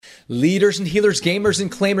Leaders and healers, gamers and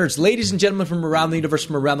claimers, ladies and gentlemen from around the universe,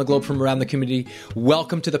 from around the globe, from around the community,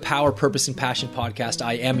 welcome to the Power, Purpose, and Passion podcast.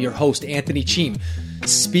 I am your host, Anthony Cheem,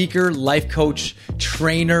 speaker, life coach,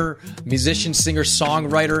 trainer, musician, singer,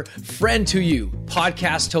 songwriter, friend to you,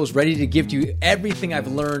 podcast host, ready to give to you everything I've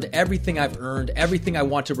learned, everything I've earned, everything I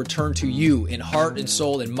want to return to you in heart and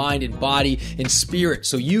soul, in mind and body, in spirit,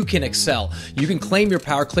 so you can excel. You can claim your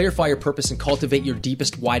power, clarify your purpose, and cultivate your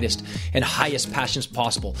deepest, widest, and highest passions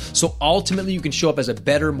possible. So ultimately, you can show up as a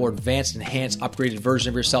better, more advanced, enhanced, upgraded version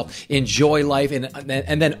of yourself, enjoy life, and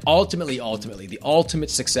then ultimately, the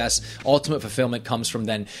ultimate success, ultimate fulfillment comes from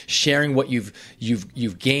then sharing what you've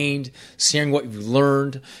gained, sharing what you've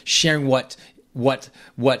learned, sharing what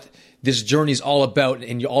this journey is all about,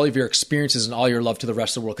 and all of your experiences and all your love to the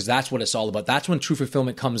rest of the world, because that's what it's all about. That's when true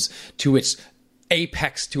fulfillment comes to its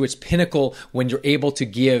apex, to its pinnacle, when you're able to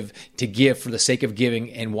give for the sake of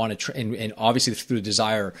giving and want to and obviously through the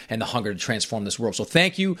desire and the hunger to transform this world. So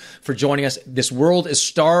thank you for joining us. This world is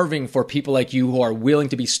starving for people like you who are willing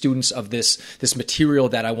to be students of this material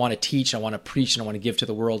that I want to teach, I want to preach, and I want to give to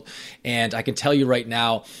the world. And I can tell you right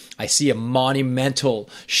now, I see a monumental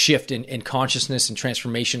shift in consciousness and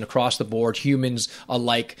transformation across the board, humans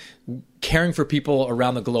alike, caring for people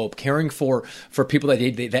around the globe, caring for people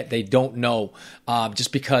that they don't know,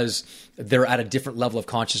 just because they're at a different level of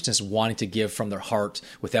consciousness, wanting to give from their heart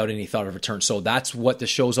without any thought of return. So that's what the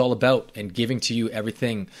show's all about, and giving to you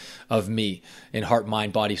everything of me in heart,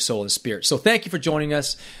 mind, body, soul, and spirit. So thank you for joining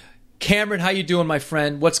us. Cameron, how you doing, my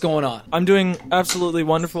friend? What's going on? I'm doing absolutely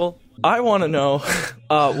wonderful. I want to know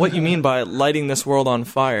what you mean by lighting this world on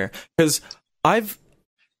fire, because I've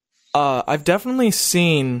definitely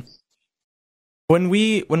seen when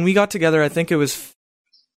we got together. I think it was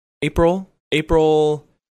April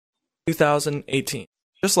 2018,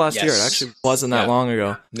 just last year. It actually wasn't that long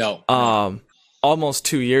ago. No, almost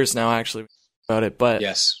 2 years now, actually, about it. But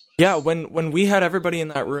yes, yeah, when we had everybody in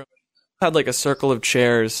that room, had like a circle of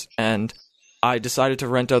chairs, and I decided to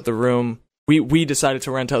rent out the room. We decided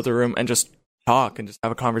to rent out the room and just talk and just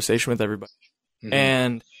have a conversation with everybody. Mm-hmm.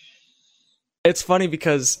 And it's funny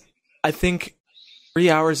because I think 3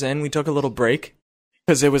 hours in, we took a little break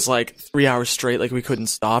because it was like 3 hours straight, like we couldn't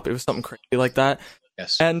stop. It was something crazy like that.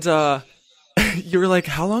 Yes. And you were like,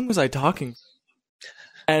 how long was I talking?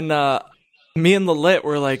 And me and Lalit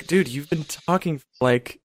were like, dude, you've been talking for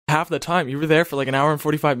like half the time. You were there for like an hour and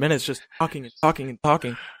 45 minutes just talking and talking and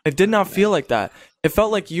talking. It did not feel like that. It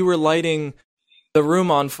felt like you were lighting the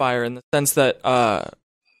room on fire, in the sense that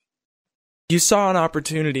you saw an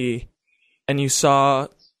opportunity and you saw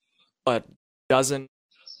a dozen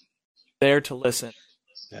there to listen.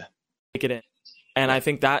 Yeah. Take it in. And I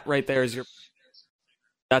think that right there is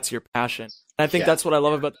that's your passion. And I think that's what I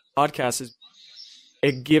love about the podcast, is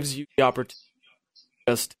it gives you the opportunity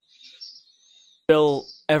to just fill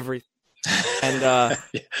everything. And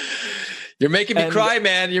you're making me cry,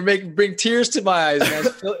 man. Bring tears to my eyes, man.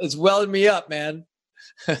 It's welling me up, man.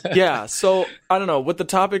 Yeah. So I don't know. With the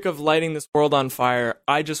topic of lighting this world on fire,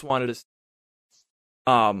 I just wanted to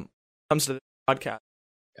comes to the podcast.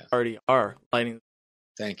 Yeah. Already are lighting.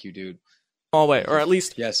 Thank you, dude. Small way, or at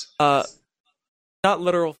least yes. Not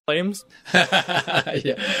literal flames.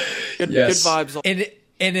 Yeah. Good vibes.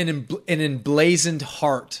 And an emblazoned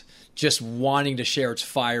heart, just wanting to share its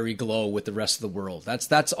fiery glow with the rest of the world.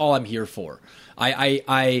 That's all I'm here for.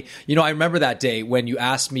 I remember that day when you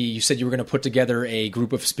asked me, you said you were going to put together a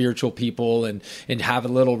group of spiritual people and have a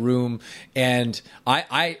little room. And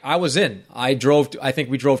I was in. I think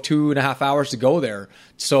we drove 2.5 hours to go there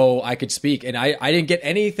so I could speak. And I didn't get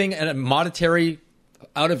anything monetary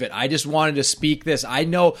out of it. I just wanted to speak this.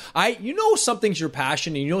 Something's your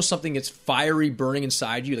passion, and something that's fiery, burning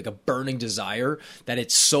inside you, like a burning desire, that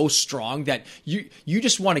it's so strong that you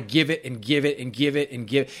just want to give it and give it and give it and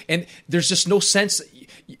give. And there's just no sense.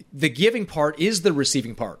 The giving part is the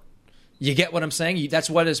receiving part. You get what I'm saying?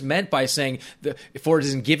 That's what is meant by saying, for it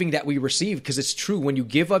is in giving that we receive, because it's true. When you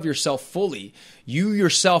give of yourself fully, you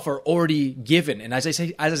yourself are already given. And as I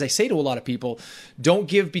say to a lot of people, don't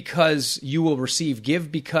give because you will receive.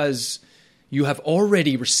 Give because you have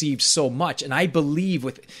already received so much. And I believe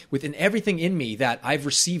within everything in me that I've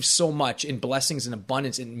received so much in blessings and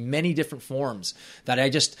abundance in many different forms, that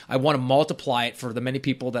I want to multiply it for the many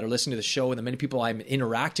people that are listening to the show and the many people I'm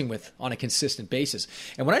interacting with on a consistent basis.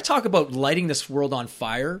 And when I talk about lighting this world on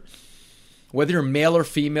fire, whether you're male or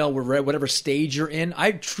female, whatever stage you're in,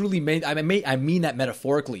 I mean that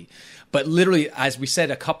metaphorically. But literally, as we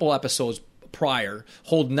said a couple episodes prior,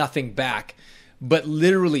 hold nothing back. But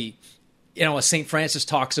literally, as St. Francis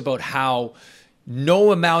talks about how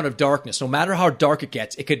no amount of darkness, no matter how dark it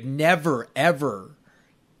gets, it could never, ever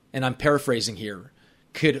and I'm paraphrasing here,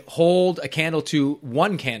 could hold a candle to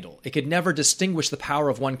one candle. It could never distinguish the power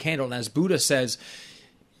of one candle. And as Buddha says,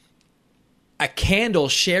 a candle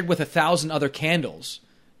shared with 1,000 other candles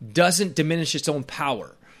doesn't diminish its own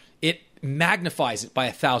power. It magnifies it by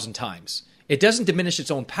 1,000 times. It doesn't diminish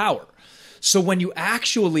its own power. So when you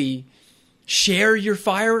actually share your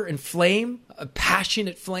fire and flame, a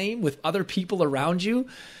passionate flame with other people around you,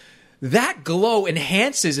 that glow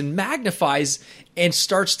enhances and magnifies and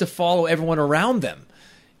starts to follow everyone around them.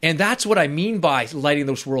 And that's what I mean by lighting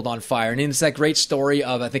this world on fire. And it's that great story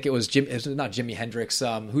of, I think it was not Jimi Hendrix,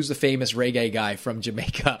 who's the famous reggae guy from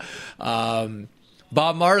Jamaica?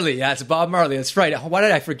 Bob Marley. Yeah, it's Bob Marley. That's right. Why did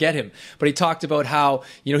I forget him? But he talked about how,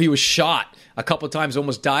 he was shot a couple of times,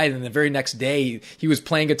 almost died. And the very next day he was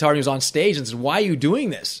playing guitar and he was on stage and said, "Why are you doing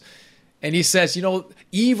this?" And he says,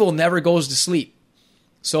 evil never goes to sleep.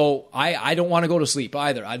 So I don't want to go to sleep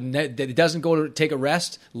either. It doesn't go to take a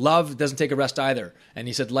rest. Love doesn't take a rest either. And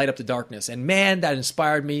he said, light up the darkness. And man, that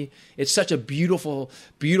inspired me. It's such a beautiful,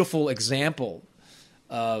 beautiful example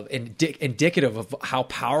of indicative of how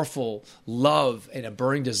powerful love and a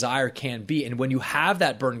burning desire can be. And when you have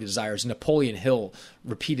that burning desire, as Napoleon Hill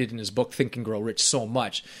repeated in his book, Think and Grow Rich, so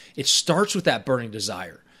much, it starts with that burning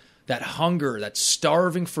desire, that hunger, that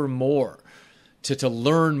starving for more. To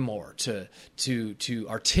learn more, to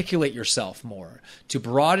articulate yourself more, to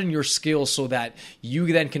broaden your skills so that you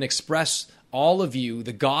then can express all of you,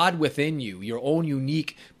 the God within you, your own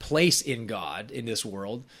unique place in God, in this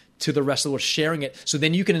world, to the rest of the world, sharing it. So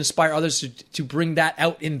then you can inspire others to bring that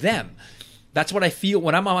out in them. That's what I feel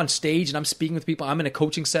when I'm on stage and I'm speaking with people. I'm in a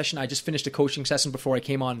coaching session. I just finished a coaching session before I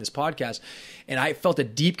came on this podcast, and I felt a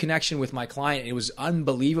deep connection with my client. It was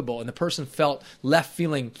unbelievable, and the person left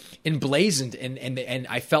feeling emblazoned, and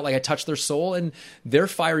I felt like I touched their soul and their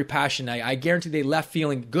fiery passion. I guarantee they left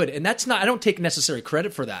feeling good, and that's not. I don't take necessary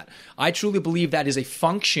credit for that. I truly believe that is a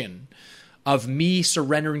function of me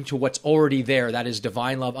surrendering to what's already there. That is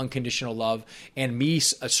divine love, unconditional love, and me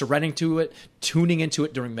surrendering to it, tuning into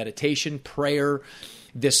it during meditation, prayer,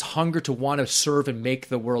 this hunger to want to serve and make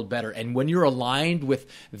the world better. And when you're aligned with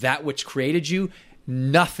that which created you,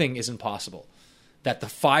 nothing is impossible. That the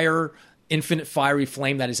fire, infinite fiery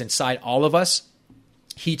flame that is inside all of us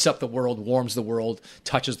heats up the world, warms the world,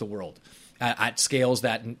 touches the world at scales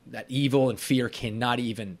that evil and fear cannot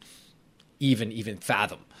even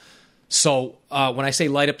fathom. So when I say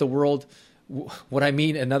light up the world, what I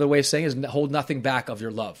mean, another way of saying is hold nothing back of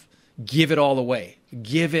your love. Give it all away.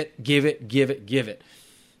 Give it, give it, give it, give it.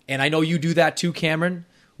 And I know you do that too, Cameron,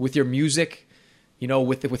 with your music,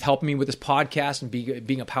 with helping me with this podcast and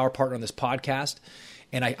being a power partner on this podcast.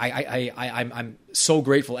 And I'm so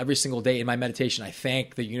grateful every single day in my meditation. I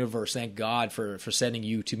thank the universe, thank God for sending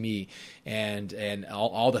you to me and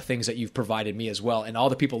all the things that you've provided me as well. And all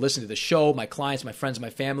the people listening to the show, my clients, my friends, my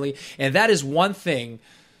family. And that is one thing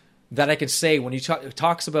that I can say when he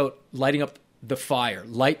talks about lighting up the fire,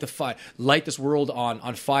 light the fire, light this world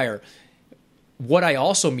on fire. What I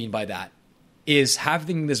also mean by that is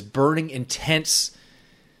having this burning, intense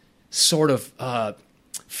sort of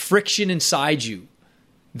friction inside you,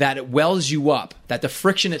 that it wells you up, that the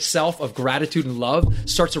friction itself of gratitude and love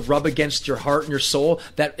starts to rub against your heart and your soul,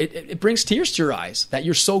 that it brings tears to your eyes, that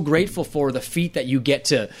you're so grateful for the feet that you get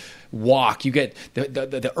to walk. You get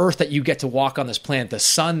the earth that you get to walk on this planet, the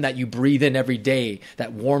sun that you breathe in every day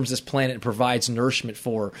that warms this planet and provides nourishment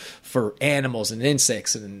for animals and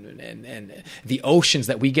insects and the oceans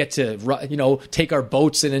that we get to, take our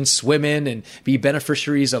boats in and swim in and be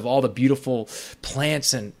beneficiaries of all the beautiful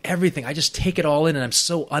plants and everything. I just take it all in, and I'm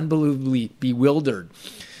so unbelievably bewildered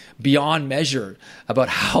beyond measure about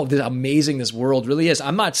how amazing this world really is.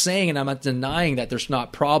 I'm not saying and I'm not denying that there's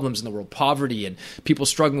not problems in the world, poverty and people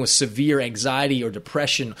struggling with severe anxiety or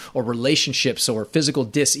depression or relationships or physical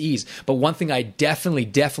dis-ease. But one thing I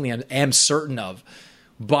definitely am certain of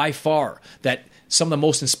by far, that some of the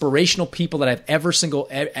most inspirational people that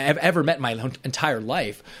I've ever met in my entire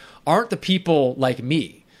life aren't the people like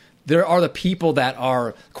me. There are the people that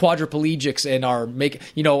are quadriplegics and are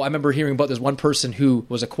I remember hearing about this one person who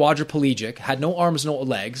was a quadriplegic, had no arms, no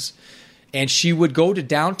legs, and she would go to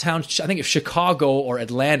downtown, I think it's Chicago or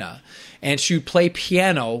Atlanta, and she would play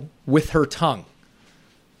piano with her tongue.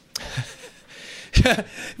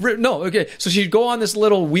 No, okay. So she'd go on this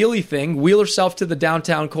little wheelie thing, wheel herself to the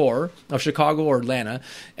downtown core of Chicago or Atlanta,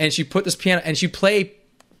 and she'd put this piano, and she'd play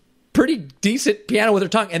pretty decent piano with her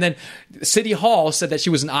tongue. And then City Hall said that she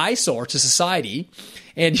was an eyesore to society.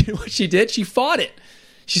 And you know what she did? She fought it.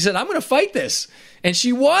 She said, I'm going to fight this. And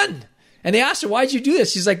she won. And they asked her, why'd you do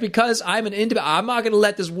this? She's like, because I'm an independent. I'm not going to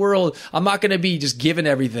let this world, I'm not going to be just given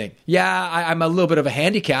everything. Yeah, I'm a little bit of a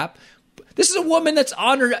handicap. This is a woman that's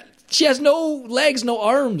on her, she has no legs, no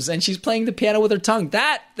arms, and she's playing the piano with her tongue.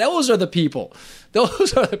 Those are the people.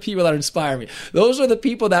 Those are the people that inspire me. Those are the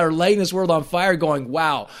people that are lighting this world on fire going,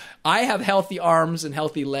 wow, I have healthy arms and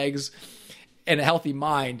healthy legs and a healthy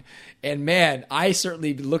mind. And man, I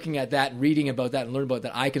certainly, looking at that and reading about that and learning about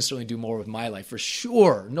that, I can certainly do more with my life for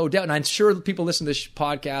sure. No doubt. And I'm sure people listen to this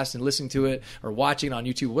podcast and listening to it or watching it on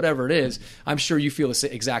YouTube, whatever it is, I'm sure you feel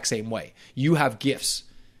the exact same way. You have gifts.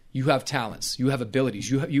 You have talents. You have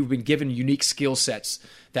abilities. You've been given unique skill sets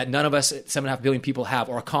that none of us 7.5 billion people have,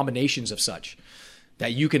 or combinations of such,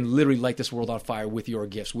 that you can literally light this world on fire with your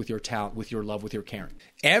gifts, with your talent, with your love, with your caring.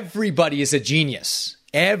 Everybody is a genius.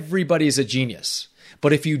 Everybody is a genius.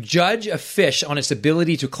 But if you judge a fish on its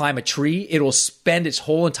ability to climb a tree, it will spend its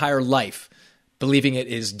whole entire life believing it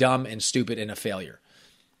is dumb and stupid and a failure.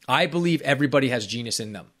 I believe everybody has genius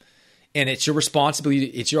in them. And it's your responsibility,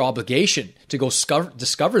 it's your obligation to go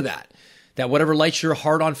discover that whatever lights your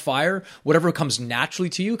heart on fire, whatever comes naturally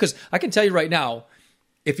to you. Because I can tell you right now,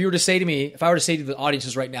 if I were to say to the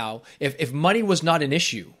audiences right now, if money was not an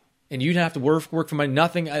issue and you didn't have to work for money,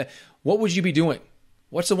 nothing, what would you be doing?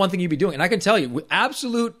 What's the one thing you'd be doing? And I can tell you with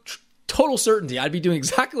absolute, total certainty, I'd be doing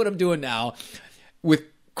exactly what I'm doing now with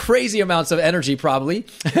crazy amounts of energy probably,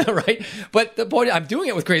 right? But the point, I'm doing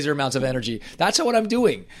it with crazier amounts of energy. That's what I'm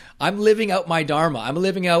doing. I'm living out my dharma. I'm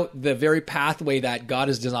living out the very pathway that God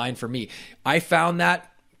has designed for me. I found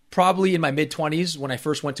that probably in my mid-20s when I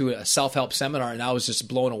first went to a self-help seminar, and I was just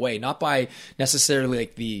blown away, not by necessarily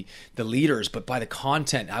like the leaders, but by the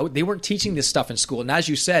content. They weren't teaching this stuff in school. And as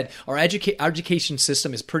you said, our education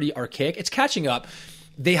system is pretty archaic. It's catching up.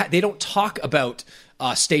 They don't talk about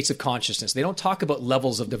states of consciousness. They don't talk about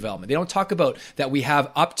levels of development. They don't talk about that we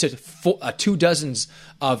have up to 2 dozens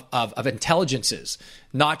of intelligences,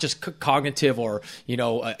 not just cognitive or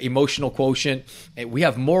emotional quotient. We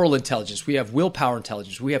have moral intelligence. We have willpower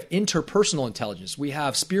intelligence. We have interpersonal intelligence. We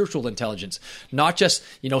have spiritual intelligence, not just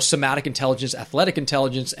somatic intelligence, athletic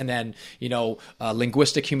intelligence, and then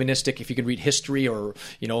linguistic, humanistic. If you can read history, or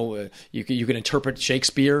you can interpret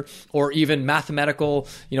Shakespeare, or even mathematical,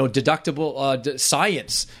 deductible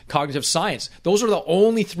science, cognitive science. Those are the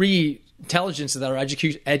only 3 intelligence that our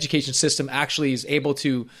education system actually is able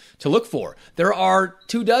to look for. There are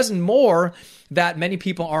 2 dozen more that many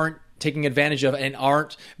people aren't taking advantage of and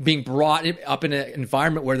aren't being brought up in an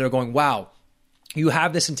environment where they're going, wow, you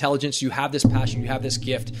have this intelligence, you have this passion, you have this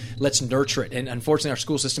gift, let's nurture it. And unfortunately, our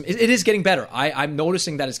school system, it is getting better. I'm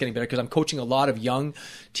noticing that it's getting better because I'm coaching a lot of young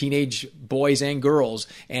teenage boys and girls,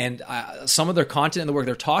 and some of their content in the work,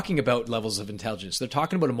 they're talking about levels of intelligence. They're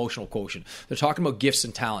talking about emotional quotient. They're talking about gifts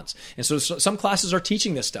and talents. And so some classes are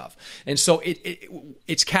teaching this stuff. And so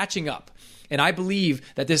it's catching up. And I believe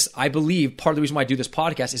part of the reason why I do this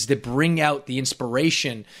podcast is to bring out the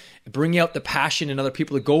inspiration, bring out the passion in other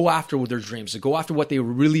people to go after their dreams, to go after what they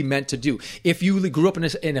were really meant to do. If you grew up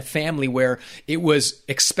in a family where it was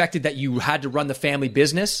expected that you had to run the family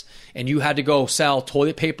business and you had to go sell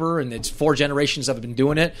toilet paper, and it's 4 generations that have been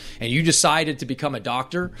doing it, and you decided to become a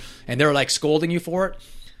doctor and they're like scolding you for it,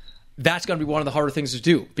 that's going to be one of the harder things to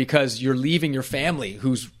do because you're leaving your family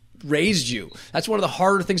who's raised you. That's one of the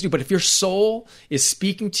harder things to do. But if your soul is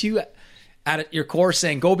speaking to you at your core,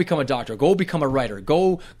 saying, go become a doctor, go become a writer,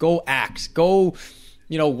 go act, go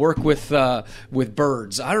work with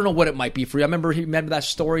birds. I don't know what it might be for you. I remember that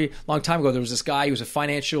story a long time ago. There was this guy, he was a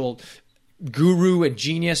financial guru and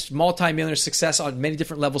genius, multi-millionaire success on many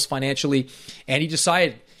different levels financially, and he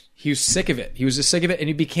decided he was sick of it. He was just sick of it, and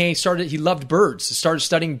he loved birds. He started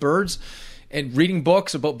studying birds and reading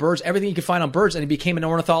books about birds, everything he could find on birds, and he became an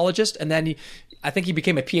ornithologist. And then I think he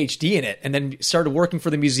became a PhD in it, and then started working for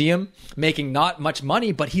the museum, making not much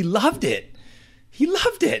money, but he loved it. He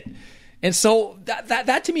loved it. And so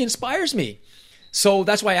that to me inspires me. So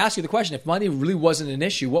that's why I ask you the question, if money really wasn't an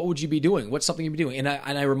issue, what would you be doing? What's something you'd be doing? And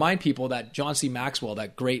I remind people that John C. Maxwell,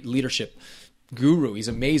 that great leadership guru, he's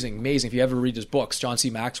amazing. If you ever read his books, John C.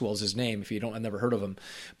 Maxwell is his name. If you don't, I've never heard of him.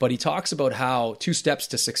 But he talks about how 2 steps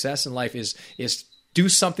to success in life is do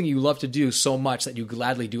something you love to do so much that you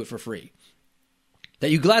gladly do it for free.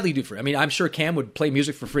 I mean, I'm sure Cam would play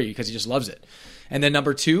music for free because he just loves it. And then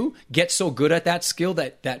number 2, get so good at that skill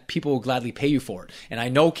that people will gladly pay you for it. And I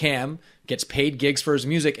know Cam gets paid gigs for his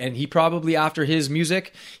music, and he probably, after his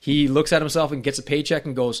music, he looks at himself and gets a paycheck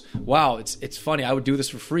and goes, wow, it's funny. I would do this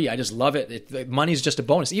for free. I just love it. Money's just a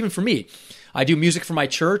bonus. Even for me, I do music for my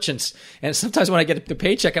church, and sometimes when I get the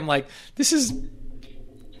paycheck, I'm like,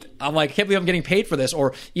 I'm like, I can't believe I'm getting paid for this,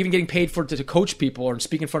 or even getting paid to coach people or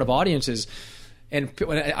speak in front of audiences. And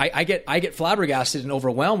when I get flabbergasted and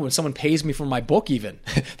overwhelmed when someone pays me for my book. Even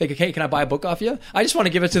they go, "Hey, can I buy a book off you?" I just want to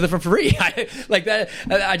give it to them for free.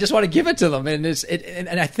 I just want to give it to them, and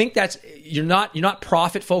and I think that's you're not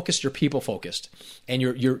profit focused. You're people focused, and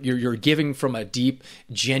you're giving from a deep,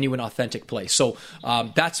 genuine, authentic place. So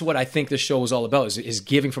that's what I think this show is all about: is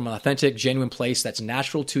giving from an authentic, genuine place that's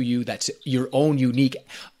natural to you. That's your own unique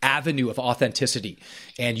avenue of authenticity,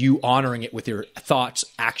 and you honoring it with your thoughts,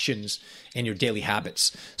 actions, and your daily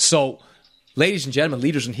habits. So, ladies and gentlemen,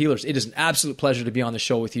 leaders and healers, it is an absolute pleasure to be on the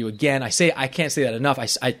show with you again. I can't say that enough.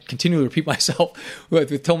 I continually repeat myself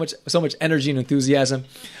with so much energy and enthusiasm.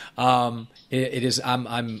 I'm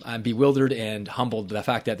bewildered and humbled by the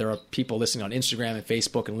fact that there are people listening on Instagram and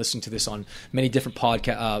Facebook and listening to this on many different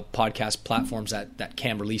podcast platforms that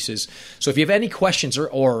Cam releases. So if you have any questions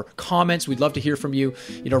or comments, we'd love to hear from you.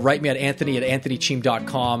 Write me at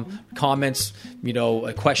anthony@anthonycheam.com. Comments,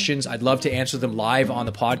 questions. I'd love to answer them live on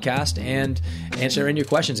the podcast and answer any of your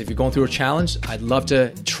questions. If you're going through a challenge, I'd love to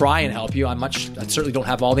try and help you. I certainly don't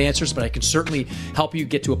have all the answers, but I can certainly help you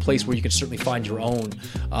get to a place where you can certainly find your own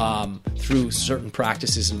through certain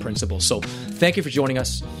practices and principles. So thank you for joining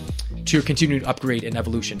us. To your continued upgrade and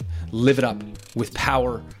evolution, live it up with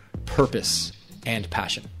power, purpose, and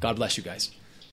passion. God bless you guys.